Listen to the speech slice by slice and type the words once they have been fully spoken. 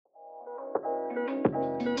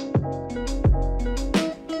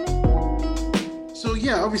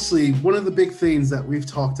yeah, obviously one of the big things that we've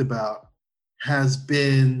talked about has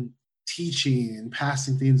been teaching and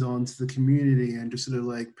passing things on to the community and just sort of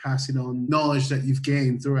like passing on knowledge that you've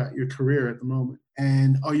gained throughout your career at the moment.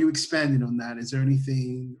 And are you expanding on that? Is there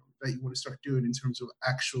anything that you want to start doing in terms of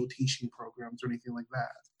actual teaching programs or anything like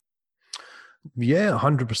that? Yeah,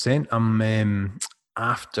 100%. I'm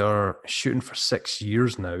after shooting for 6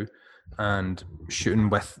 years now and shooting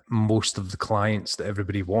with most of the clients that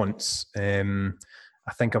everybody wants.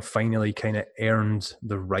 I think I've finally kind of earned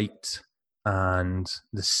the right and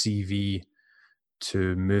the CV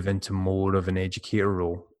to move into more of an educator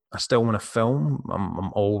role. I still want to film.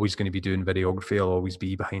 I'm always going to be doing videography. I'll always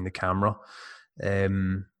be behind the camera.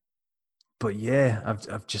 But yeah,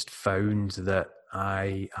 I've just found that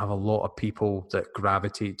I have a lot of people that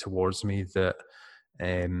gravitate towards me that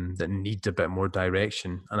that need a bit more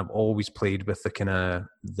direction. And I've always played with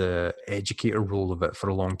the educator role of it for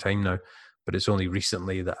a long time now. But it's only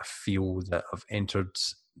recently that I feel that I've entered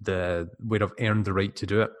where I've earned the right to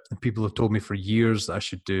do it. And people have told me for years that I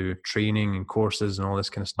should do training and courses and all this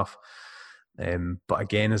kind of stuff. But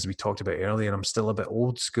again, as we talked about earlier, I'm still a bit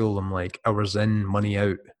old school. I'm like hours in, money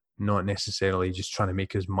out, not necessarily just trying to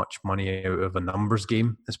make as much money out of a numbers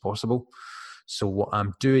game as possible. So what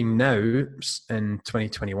I'm doing now in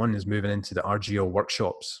 2021 is moving into the RGL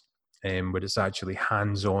workshops, where it's actually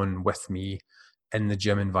hands-on with me in the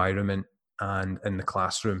gym environment and in the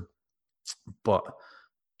classroom. But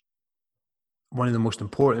one of the most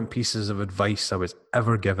important pieces of advice I was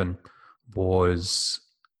ever given was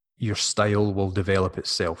your style will develop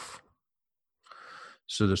itself.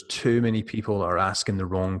 So there's too many people that are asking the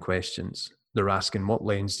wrong questions. They're asking, what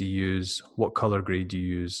lens do you use? What color grade do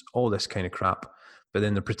you use? All this kind of crap. But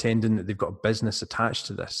then they're pretending that they've got a business attached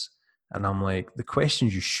to this. And I'm like, the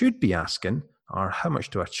questions you should be asking are, how much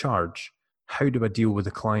do I charge? How do I deal with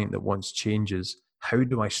a client that wants changes? How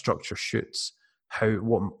do I structure shoots? How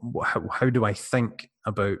do I think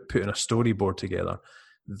about putting a storyboard together?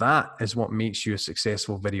 That is what makes you a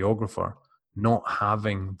successful videographer, not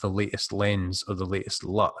having the latest lens or the latest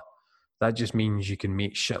LUT. That just means you can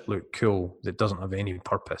make shit look cool that doesn't have any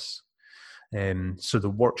purpose. So the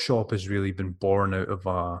workshop has really been born out of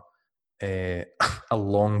a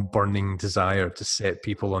long burning desire to set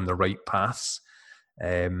people on the right paths.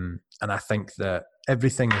 And I think that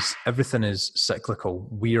everything is cyclical.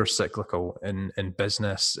 We are cyclical in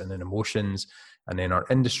business and in emotions, and then our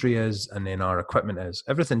industry is, and then our equipment is.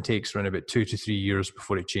 Everything takes around about 2 to 3 years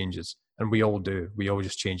before it changes. And we all do. We all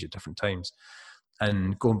just change at different times.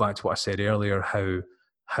 And going back to what I said earlier,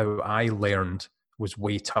 how I learned was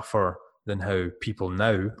way tougher than how people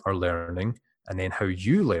now are learning. And then how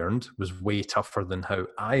you learned was way tougher than how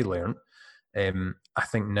I learned. I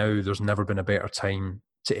think now there's never been a better time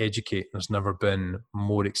to educate. There's never been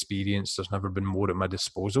more experience. There's never been more at my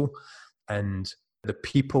disposal. And the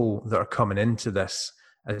people that are coming into this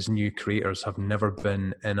as new creators have never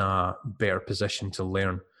been in a better position to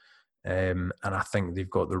learn. And I think they've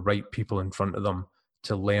got the right people in front of them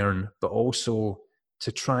to learn, but also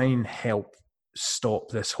to try and help stop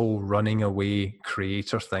this whole running away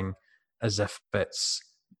creator thing as if it's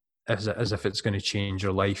going to change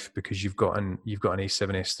your life because you've got an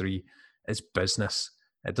A7S III. It's business.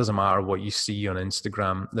 It doesn't matter what you see on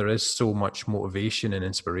Instagram. There is so much motivation and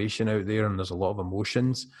inspiration out there, and there's a lot of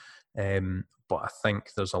emotions. But I think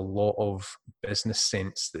there's a lot of business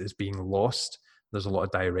sense that is being lost. There's a lot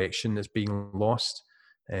of direction that's being lost.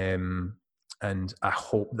 And I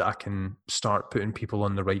hope that I can start putting people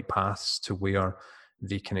on the right paths to where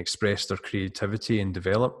they can express their creativity and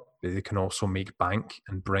develop, but they can also make bank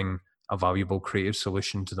and bring a valuable creative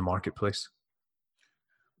solution to the marketplace.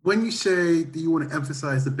 When you say that you want to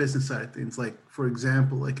emphasize the business side of things, like, for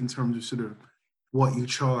example, like in terms of sort of what you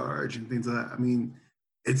charge and things like that, I mean,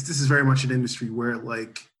 this is very much an industry where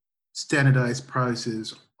like standardized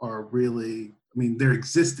prices are really, I mean, they're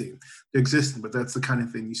existing, but that's the kind of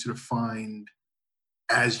thing you sort of find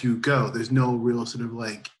as you go. There's no real sort of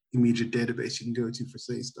like immediate database you can go to for,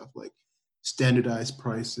 say, stuff like standardized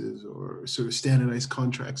prices or sort of standardized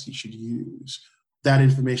contracts you should use. That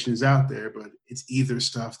information is out there, but it's either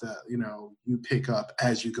stuff that, you know, you pick up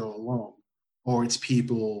as you go along, or it's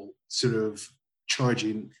people sort of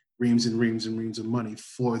charging reams and reams and reams of money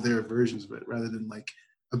for their versions of it, rather than like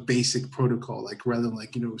a basic protocol, like rather than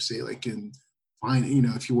like, you know, say like in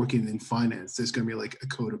if you're working in finance, there's going to be like a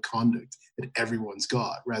code of conduct that everyone's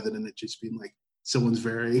got, rather than it just being like someone's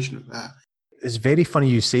variation of that. It's very funny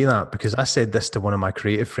you say that, because I said this to one of my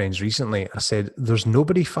creative friends recently. I said, there's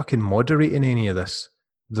nobody fucking moderating any of this.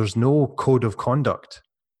 There's no code of conduct.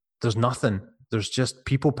 There's nothing. There's just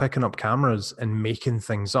people picking up cameras and making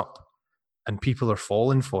things up. and people are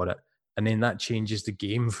falling for it. And then that changes the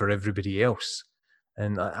game for everybody else.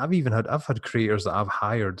 And I've had creators that I've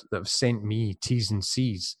hired that have sent me T's and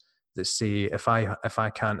C's that say if I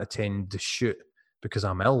can't attend the shoot because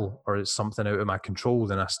I'm ill or it's something out of my control,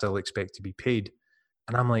 then I still expect to be paid.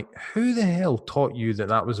 And I'm like, who the hell taught you that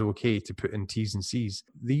that was okay to put in T's and C's?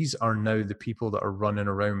 These are now the people that are running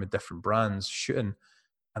around with different brands shooting.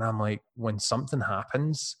 And I'm like, when something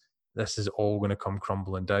happens, this is all going to come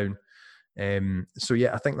crumbling down. So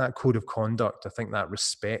yeah, I think that code of conduct, I think that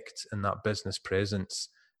respect and that business presence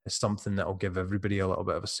is something that will give everybody a little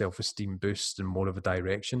bit of a self-esteem boost and more of a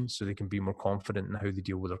direction so they can be more confident in how they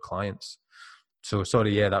deal with their clients. So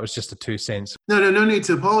sorry, yeah, that was just a 2 cents. No need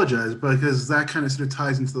to apologize, because that kind of sort of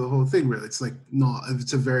ties into the whole thing, really. It's like, not,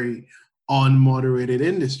 it's a very unmoderated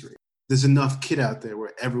industry. There's enough kit out there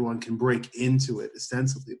where everyone can break into it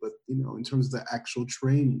ostensibly, but in terms of the actual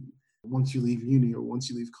training, once you leave uni or once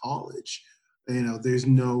you leave college, there's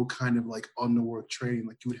no kind of like on the work training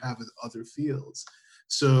like you would have in other fields.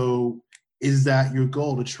 So is that your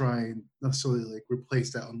goal, to try and necessarily like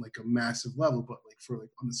replace that on like a massive level, but like for like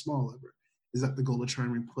on the small level? Is that the goal, to try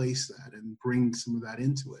and replace that and bring some of that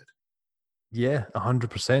into it? Yeah,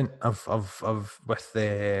 100%. I've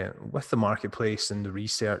with the marketplace and the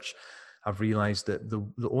research, I've realized that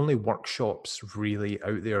the only workshops really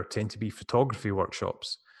out there tend to be photography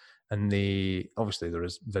workshops. And obviously there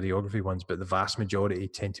is videography ones, but the vast majority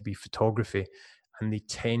tend to be photography, and they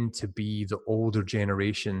tend to be the older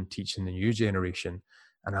generation teaching the new generation.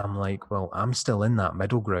 And I'm like, well, I'm still in that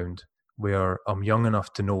middle ground where I'm young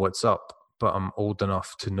enough to know what's up, but I'm old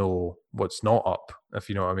enough to know what's not up, if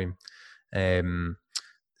you know what I mean.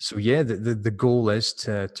 So yeah, the goal is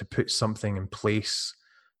to put something in place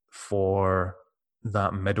for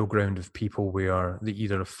that middle ground of people where they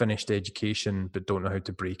either have finished education but don't know how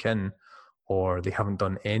to break in, or they haven't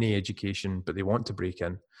done any education but they want to break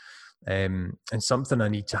in. And something I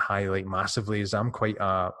need to highlight massively is I'm quite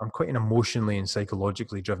an emotionally and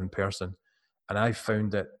psychologically driven person, and I've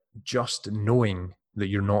found that just knowing that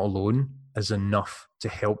you're not alone is enough to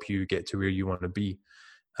help you get to where you want to be.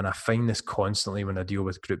 And I find this constantly when I deal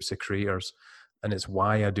with groups of creators. And it's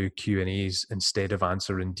why I do Q&As instead of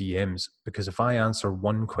answering DMs. Because if I answer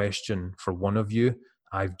one question for one of you,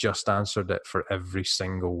 I've just answered it for every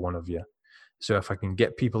single one of you. So if I can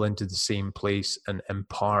get people into the same place and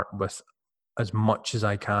impart with as much as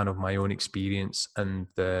I can of my own experience and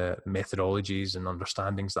the methodologies and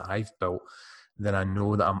understandings that I've built, then I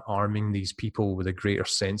know that I'm arming these people with a greater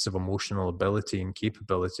sense of emotional ability and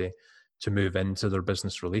capability to move into their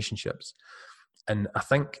business relationships. And I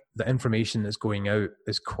think the information that's going out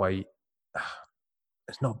is quite,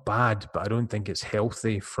 it's not bad, but I don't think it's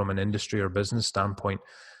healthy from an industry or business standpoint.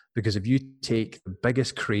 Because if you take the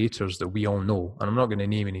biggest creators that we all know, and I'm not going to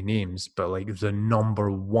name any names, but like the number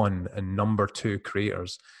one and number two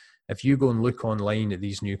creators, if you go and look online at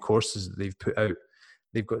these new courses that they've put out,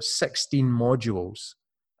 they've got 16 modules.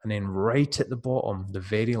 And then right at the bottom, the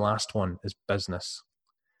very last one is business.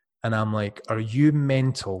 And I'm like, are you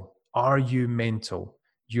mental? Are you mental?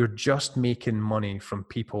 You're just making money from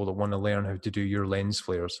people that want to learn how to do your lens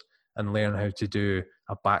flares and learn how to do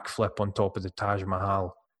a backflip on top of the Taj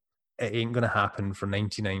Mahal. It ain't going to happen for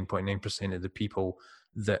 99.9% of the people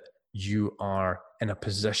that you are in a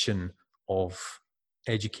position of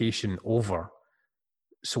education over.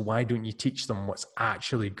 So why don't you teach them what's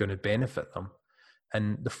actually going to benefit them?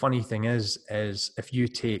 And the funny thing is if you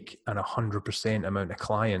take an 100% amount of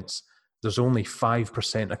clients, there's only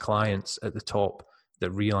 5% of clients at the top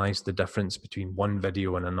that realize the difference between one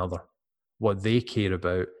video and another. What they care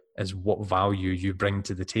about is what value you bring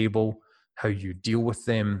to the table, how you deal with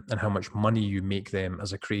them, and how much money you make them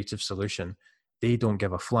as a creative solution. They don't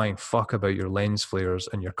give a flying fuck about your lens flares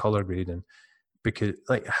and your color grading. Because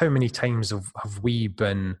like, how many times have we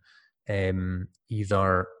been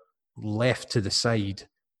either left to the side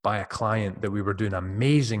by a client that we were doing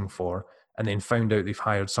amazing for and then found out they've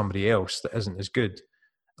hired somebody else that isn't as good?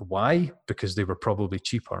 Why? Because they were probably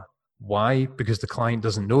cheaper. Why? Because the client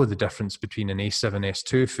doesn't know the difference between an A7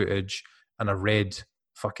 S2 footage and a red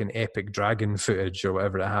fucking Epic Dragon footage or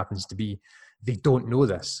whatever it happens to be. They don't know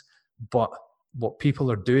this. But what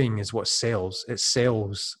people are doing is what sells.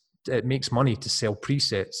 It makes money to sell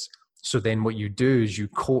presets. So then what you do is you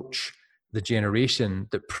coach the generation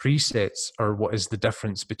that presets are what is the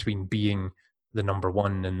difference between being the number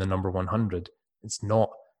one and the number 100. It's not.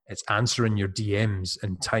 It's answering your DMs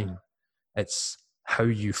in time. It's how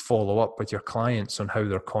you follow up with your clients on how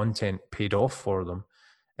their content paid off for them.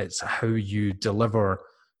 It's how you deliver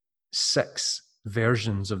 6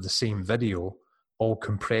 versions of the same video, all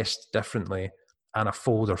compressed differently, and a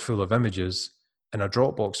folder full of images in a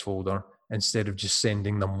Dropbox folder instead of just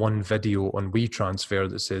sending them one video on WeTransfer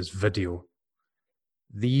that says video.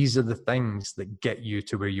 These are the things that get you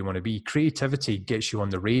to where you want to be. Creativity gets you on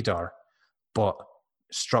the radar, but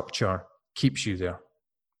structure keeps you there.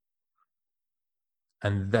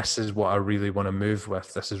 And this is what I really want to move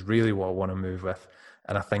with. This is really what I want to move with.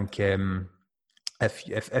 And I think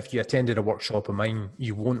if you attended a workshop of mine,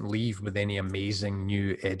 you won't leave with any amazing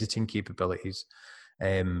new editing capabilities.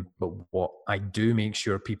 But what I do make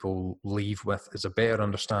sure people leave with is a better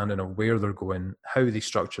understanding of where they're going, how they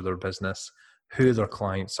structure their business, who their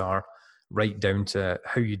clients are, right down to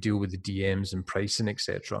how you deal with the DMs and pricing,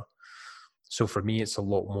 etc. So for me, it's a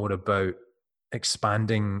lot more about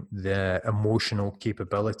expanding the emotional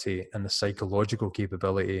capability and the psychological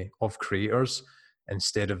capability of creators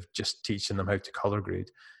instead of just teaching them how to color grade.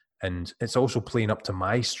 And it's also playing up to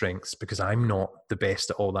my strengths because I'm not the best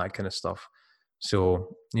at all that kind of stuff.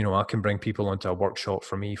 So, I can bring people onto a workshop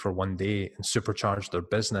for me for one day and supercharge their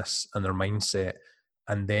business and their mindset,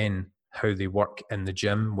 and then how they work in the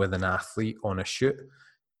gym with an athlete on a shoot.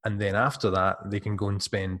 And then after that, they can go and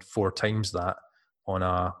spend 4 times that on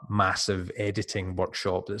a massive editing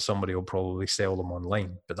workshop that somebody will probably sell them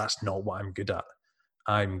online. But that's not what I'm good at.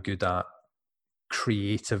 I'm good at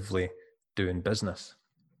creatively doing business.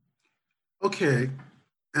 Okay.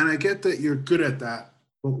 And I get that you're good at that,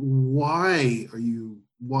 but why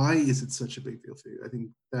is it such a big deal for you? I think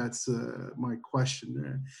that's my question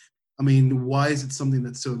there. I mean, why is it something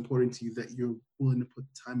that's so important to you that you're willing to put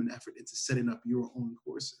time and effort into setting up your own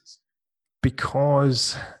courses?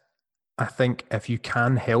 Because I think if you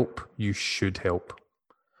can help, you should help.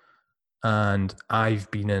 And I've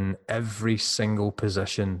been in every single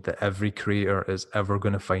position that every creator is ever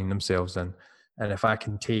going to find themselves in. And if I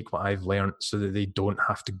can take what I've learned so that they don't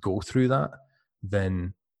have to go through that,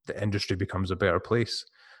 then the industry becomes a better place.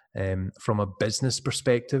 From a business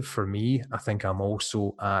perspective, for me, I think I'm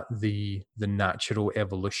also at the natural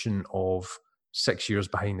evolution of 6 years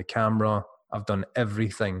behind the camera. I've done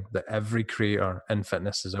everything that every creator in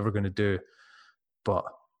fitness is ever going to do, but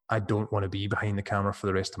I don't want to be behind the camera for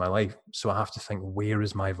the rest of my life. So I have to think, where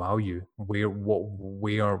is my value?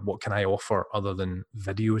 What can I offer other than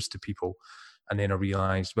videos to people? And then I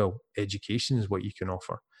realized, well, education is what you can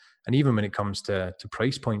offer. And even when it comes to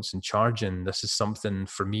price points and charging, this is something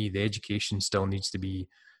for me, the education still needs to be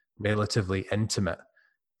relatively intimate.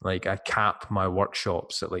 Like I cap my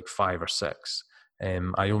workshops at like 5 or 6.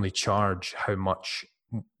 I only charge how much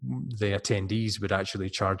the attendees would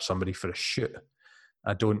actually charge somebody for a shoot.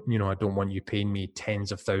 I don't want you paying me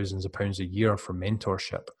tens of thousands of pounds a year for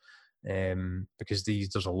mentorship, because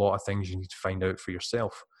there's a lot of things you need to find out for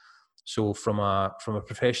yourself. So from a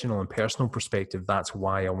professional and personal perspective, that's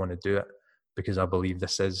why I want to do it, because I believe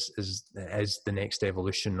this is the next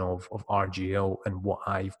evolution of RGL and what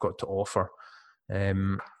I've got to offer.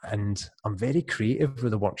 And I'm very creative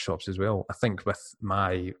with the workshops as well. I think with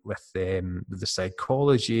the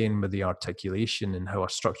psychology and with the articulation and how I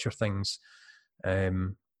structure things,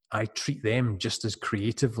 I treat them just as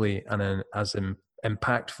creatively and as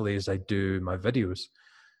impactfully as I do my videos.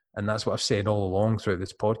 And that's what I've said all along throughout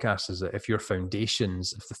this podcast, is that if your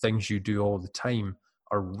foundations, if the things you do all the time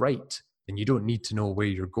are right, then you don't need to know where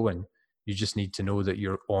you're going. You just need to know that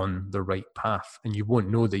you're on the right path, and you won't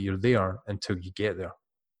know that you're there until you get there.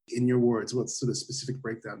 In your words, what's sort of specific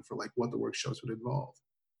breakdown for like what the workshops would involve?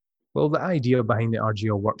 Well, the idea behind the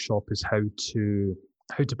RGL workshop is how to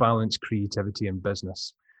balance creativity and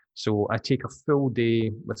business. So I take a full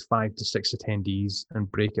day with 5 to 6 attendees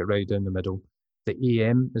and break it right down the middle. The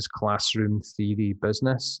AM is classroom theory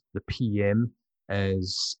business. The PM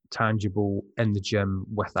is tangible in the gym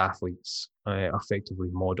with athletes, effectively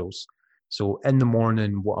models. So in the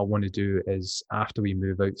morning, what I want to do is, after we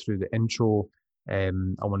move out through the intro, I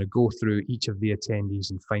want to go through each of the attendees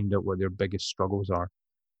and find out what their biggest struggles are.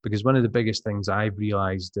 Because one of the biggest things I've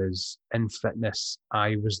realized is, in fitness,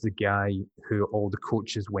 I was the guy who all the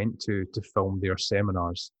coaches went to film their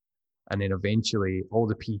seminars. And then eventually all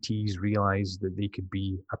the PTs realized that they could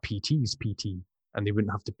be a PT's PT and they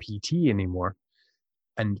wouldn't have to PT anymore.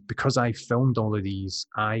 And because I filmed all of these,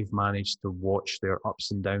 I've managed to watch their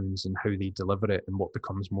ups and downs and how they deliver it and what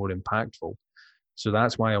becomes more impactful. So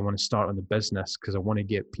that's why I want to start on the business, because I want to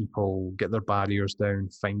get their barriers down,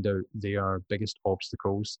 find out their biggest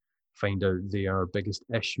obstacles, find out their biggest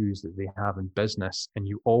issues that they have in business. And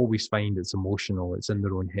you always find it's emotional, it's in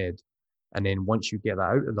their own head. And then once you get that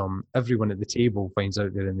out of them, everyone at the table finds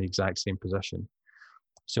out they're in the exact same position.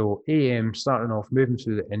 So AM, starting off, moving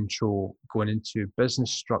through the intro, going into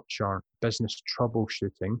business structure, business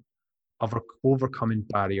troubleshooting, overcoming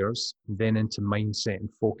barriers, then into mindset and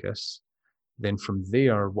focus. Then from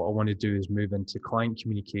there, what I want to do is move into client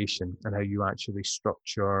communication and how you actually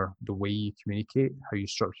structure the way you communicate, how you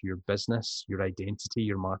structure your business, your identity,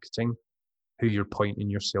 your marketing, who you're pointing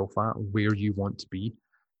yourself at, where you want to be.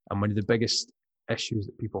 And one of the biggest issues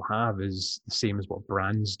that people have is the same as what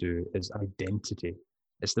brands do, is identity.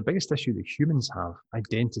 It's the biggest issue that humans have,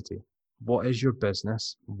 identity. What is your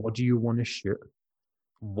business? What do you want to shoot?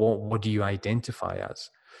 What do you identify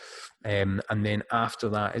as? And then after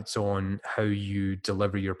that, it's on how you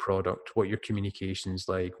deliver your product, what your communication's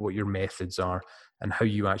like, what your methods are, and how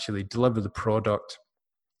you actually deliver the product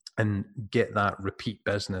and get that repeat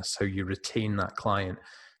business, how you retain that client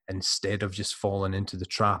instead of just falling into the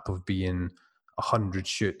trap of being 100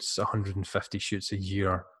 shoots, 150 shoots a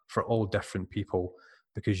year for all different people,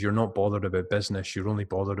 because you're not bothered about business. You're only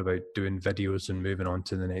bothered about doing videos and moving on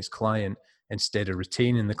to the next client instead of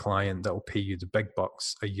retaining the client that will pay you the big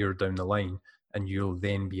bucks a year down the line, and you'll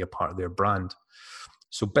then be a part of their brand.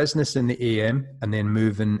 So business in the AM, and then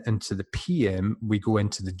moving into the PM, we go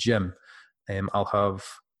into the gym. I'll have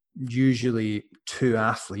usually 2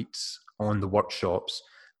 athletes on the workshops,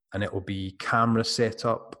 and it will be camera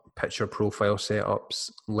setup, picture profile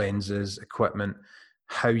setups, lenses, equipment,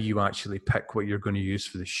 how you actually pick what you're going to use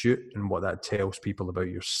for the shoot and what that tells people about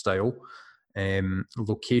your style,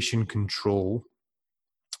 location control,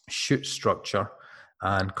 shoot structure,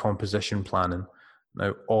 and composition planning.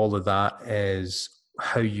 Now, all of that is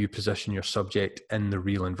how you position your subject in the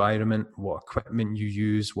real environment, what equipment you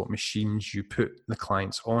use, what machines you put the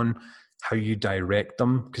clients on, how you direct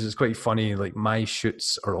them. Because it's quite funny, like my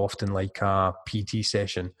shoots are often like a PT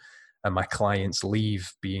session, and my clients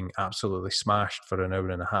leave being absolutely smashed for an hour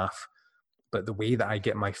and a half. But the way that I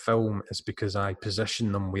get my film is because I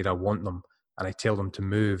position them where I want them, and I tell them to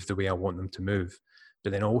move the way I want them to move.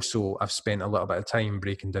 But then also I've spent a little bit of time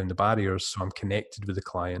breaking down the barriers, so I'm connected with the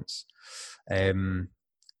clients. And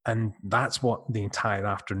that's what the entire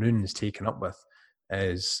afternoon is taken up with,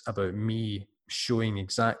 is about me showing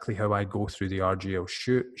exactly how I go through the RGL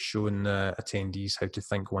shoot, showing the attendees how to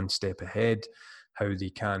think one step ahead, how they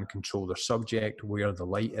can control their subject, where the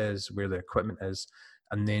light is, where the equipment is,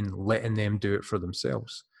 and then letting them do it for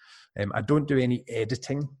themselves. I don't do any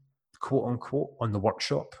editing, quote unquote, on the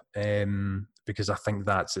workshop, because I think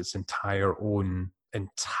that's its entire own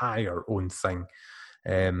thing.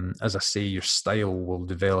 As I say, your style will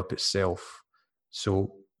develop itself.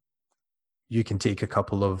 So you can take you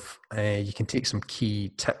can take some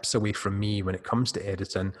key tips away from me when it comes to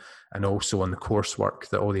editing, and also on the coursework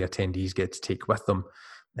that all the attendees get to take with them.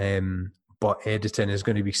 But editing is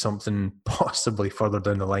going to be something possibly further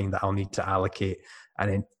down the line that I'll need to allocate an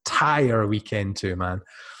entire weekend to, man.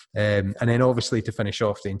 And then obviously to finish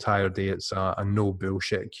off the entire day, it's a no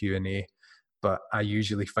bullshit Q&A. But I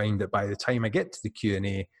usually find that by the time I get to the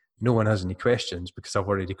Q&A, no one has any questions because I've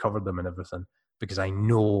already covered them and everything, because I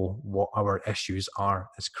know what our issues are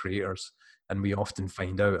as creators. And we often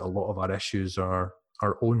find out a lot of our issues are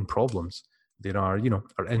our own problems. There are,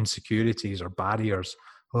 our insecurities or barriers.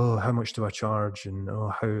 Oh, how much do I charge? And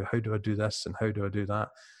oh, how do I do this? And how do I do that?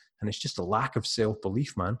 And it's just a lack of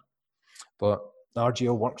self-belief, man. But the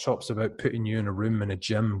RGL workshop's about putting you in a room in a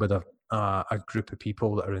gym with a group of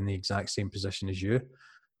people that are in the exact same position as you,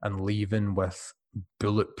 and leaving with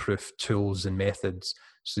bulletproof tools and methods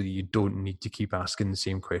so that you don't need to keep asking the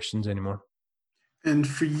same questions anymore. And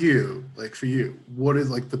for you, what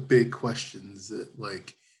is like the big questions that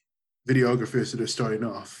like videographers that are starting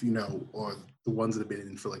off, or the ones that have been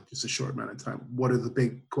in for like just a short amount of time, what are the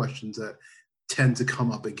big questions that tend to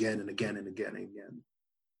come up again and again and again and again?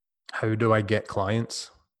 How do I get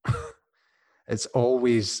clients? It's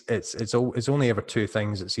only ever 2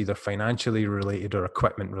 things. It's either financially related or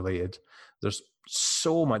equipment related. There's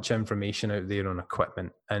so much information out there on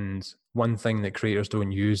equipment. And one thing that creators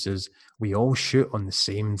don't use is we all shoot on the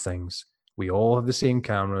same things. We all have the same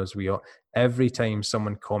cameras. Every time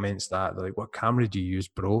someone comments that, they're like, what camera do you use,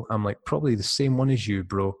 bro? I'm like, probably the same one as you,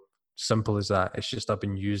 bro. Simple as that. It's just I've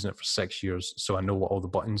been using it for 6 years, so I know what all the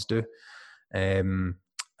buttons do.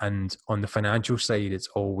 And on the financial side, it's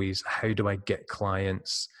always, how do I get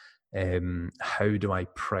clients? How do I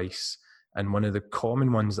price? And one of the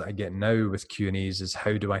common ones that I get now with Q&As is,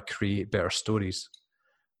 how do I create better stories?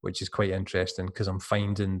 Which is quite interesting, because I'm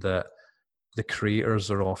finding that the creators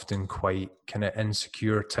are often quite kind of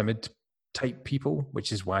insecure, timid type people,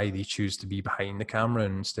 which is why they choose to be behind the camera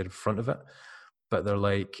instead of front of it. But they're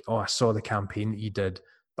like, oh, I saw the campaign that you did,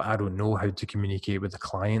 but I don't know how to communicate with the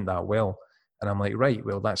client that well. And I'm like, right,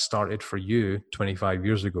 well, that started for you 25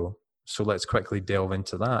 years ago. So let's quickly delve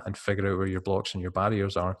into that and figure out where your blocks and your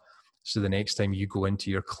barriers are. So the next time you go into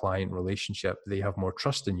your client relationship, they have more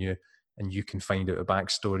trust in you, and you can find out a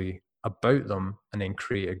backstory about them, and then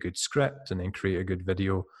create a good script, and then create a good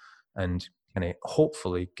video, and kind of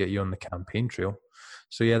hopefully get you on the campaign trail.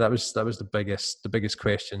 So yeah, that was the biggest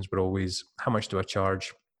questions were always, how much do I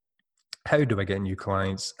charge? How do I get new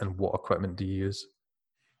clients? And what equipment do you use?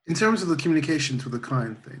 In terms of the communication to the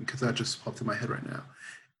client thing, because that just popped in my head right now,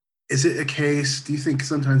 is it a case, do you think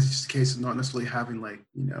sometimes it's just a case of not necessarily having like,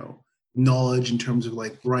 knowledge in terms of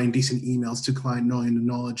like writing decent emails to client, knowing the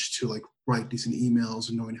knowledge to like write decent emails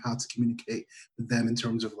and knowing how to communicate with them in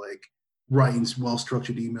terms of like writing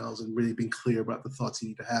well-structured emails and really being clear about the thoughts you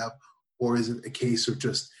need to have? Or is it a case of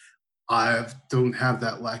just, I have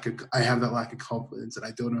that lack of confidence and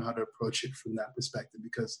I don't know how to approach it from that perspective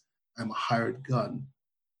because I'm a hired gun?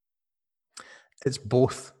 It's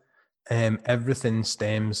both. Everything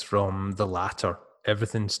stems from the latter.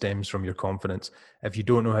 Everything stems from your confidence. If you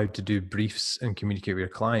don't know how to do briefs and communicate with your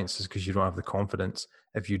clients, it's because you don't have the confidence.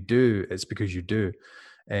 If you do, it's because you do.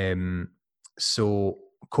 So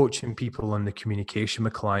coaching people on the communication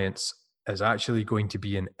with clients is actually going to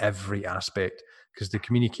be in every aspect, because the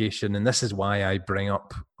communication, and this is why I bring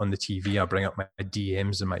up on the TV, I bring up my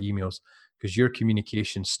DMs and my emails, because your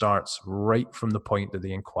communication starts right from the point that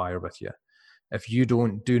they inquire with you. If you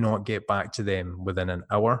do not get back to them within an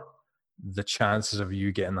hour, the chances of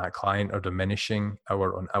you getting that client are diminishing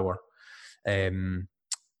hour on hour. And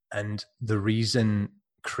the reason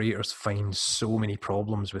creators find so many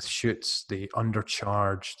problems with shoots, they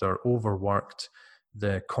undercharge, they're overworked,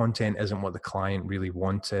 the content isn't what the client really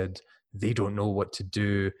wanted, they don't know what to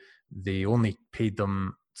do, they only paid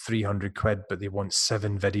them 300 quid, but they want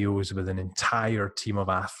 7 videos with an entire team of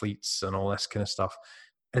athletes and all this kind of stuff,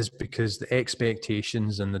 is because the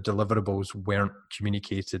expectations and the deliverables weren't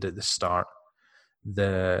communicated at the start.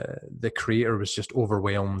 The creator was just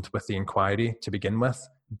overwhelmed with the inquiry to begin with,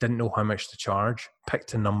 didn't know how much to charge,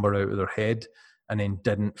 picked a number out of their head, and then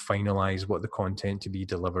didn't finalize what the content to be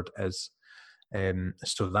delivered is.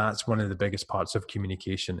 So that's one of the biggest parts of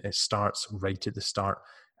communication. It starts right at the start.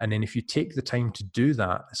 And then if you take the time to do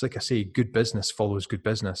that, it's like I say, good business follows good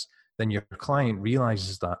business. Then your client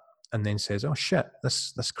realizes that and then says, oh shit,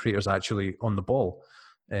 this creator's actually on the ball.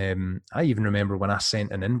 I even remember when I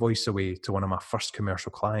sent an invoice away to one of my first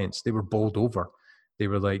commercial clients, they were bowled over. They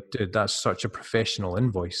were like, dude, that's such a professional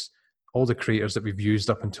invoice. All the creators that we've used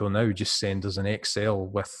up until now just send us an Excel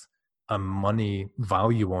with a money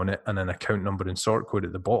value on it and an account number and sort code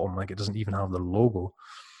at the bottom. Like, it doesn't even have the logo.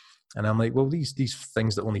 And I'm like, well, these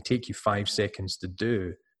things that only take you 5 seconds to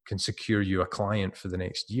do can secure you a client for the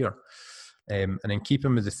next year. And then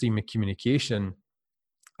keeping with the theme of communication,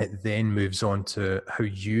 it then moves on to how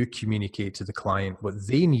you communicate to the client what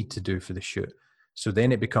they need to do for the shoot. So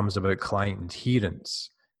then it becomes about client adherence.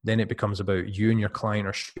 Then it becomes about you and your client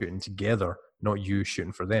are shooting together, not you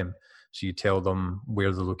shooting for them. So you tell them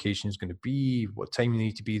where the location is going to be, what time they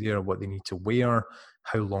need to be there, what they need to wear,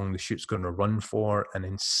 how long the shoot's going to run for, and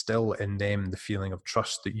instill in them the feeling of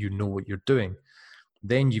trust that you know what you're doing.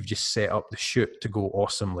 Then you've just set up the shoot to go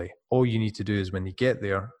awesomely. All you need to do is when they get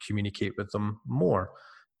there, communicate with them more.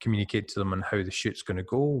 Communicate to them on how the shoot's going to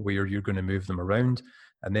go, where you're going to move them around.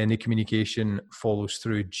 And then the communication follows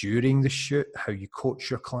through during the shoot, how you coach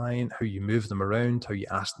your client, how you move them around, how you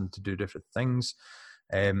ask them to do different things.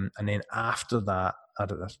 And then after that, I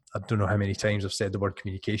don't know how many times I've said the word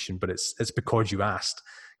communication, but it's because you asked.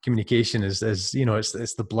 Communication is it's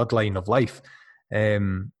the bloodline of life.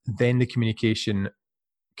 Then the communication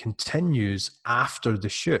continues after the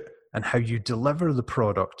shoot, and how you deliver the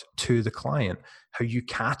product to the client, how you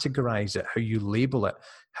categorize it, how you label it,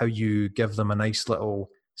 how you give them a nice little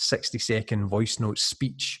 60-second voice note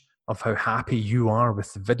speech of how happy you are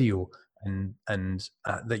with the video, and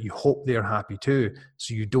that you hope they're happy too,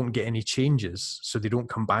 so you don't get any changes, so they don't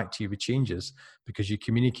come back to you with changes, because you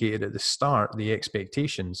communicated at the start the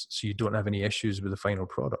expectations, so you don't have any issues with the final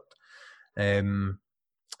product.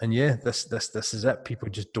 And yeah, this is it. People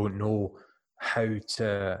just don't know how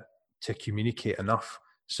to communicate enough,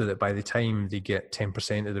 so that by the time they get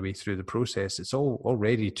 10% of the way through the process, it's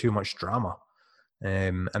already too much drama,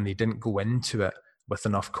 and they didn't go into it with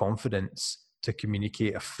enough confidence to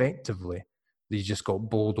communicate effectively. They just got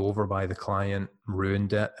bowled over by the client,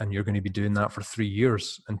 ruined it, and you're going to be doing that for 3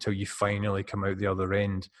 years until you finally come out the other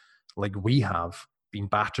end, like we have been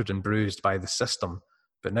battered and bruised by the system.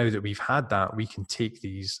 But now that we've had that, we can take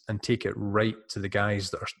these and take it right to the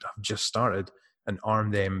guys that have just started and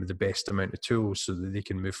arm them with the best amount of tools so that they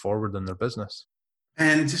can move forward in their business.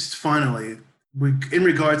 And just finally, in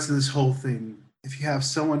regards to this whole thing, if you have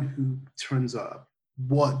someone who turns up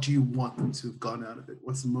what do you want them to have gotten out of it?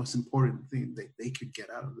 What's the most important thing that they could get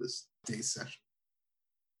out of this day's session?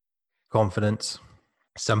 Confidence.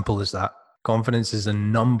 Simple as that. Confidence is the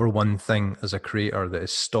number one thing as a creator that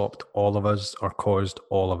has stopped all of us or caused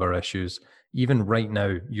all of our issues. Even right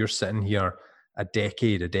now, you're sitting here a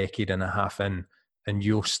decade and a half in, and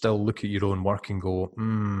you'll still look at your own work and go,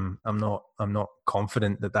 I'm not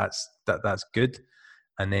confident that that's good.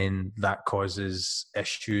 And then that causes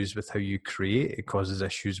issues with how you create. It causes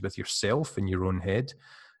issues with yourself in your own head.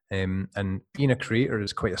 And being a creator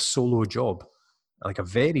is quite a solo job, like a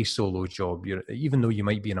very solo job. Even though you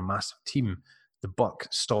might be in a massive team, the buck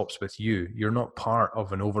stops with you. You're not part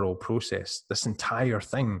of an overall process. This entire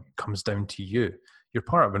thing comes down to you. You're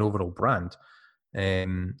part of an overall brand.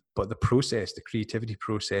 But the process, the creativity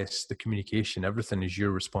process, the communication, everything is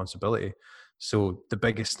your responsibility. So the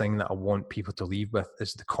biggest thing that I want people to leave with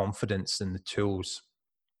is the confidence and the tools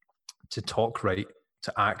to talk right,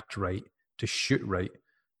 to act right, to shoot right,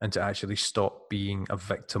 and to actually stop being a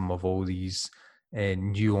victim of all these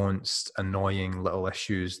nuanced, annoying little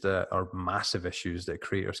issues that are massive issues that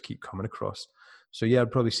creators keep coming across. So yeah,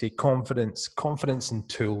 I'd probably say confidence and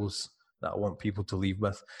tools that I want people to leave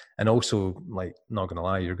with. And also, like, not gonna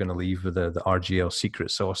lie, you're gonna leave with the RGL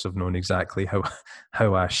secret sauce of knowing exactly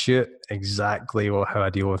how I shoot, exactly how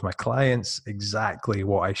I deal with my clients, exactly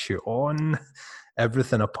what I shoot on,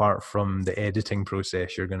 everything apart from the editing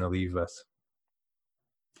process you're gonna leave with.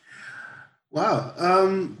 Wow.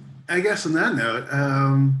 I guess on that note,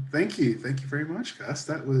 thank you very much, Gus.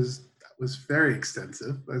 That was very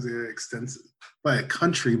extensive. That was extensive by a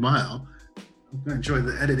country mile. I'm going to enjoy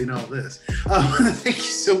the editing all this. Thank you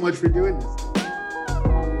so much for doing this.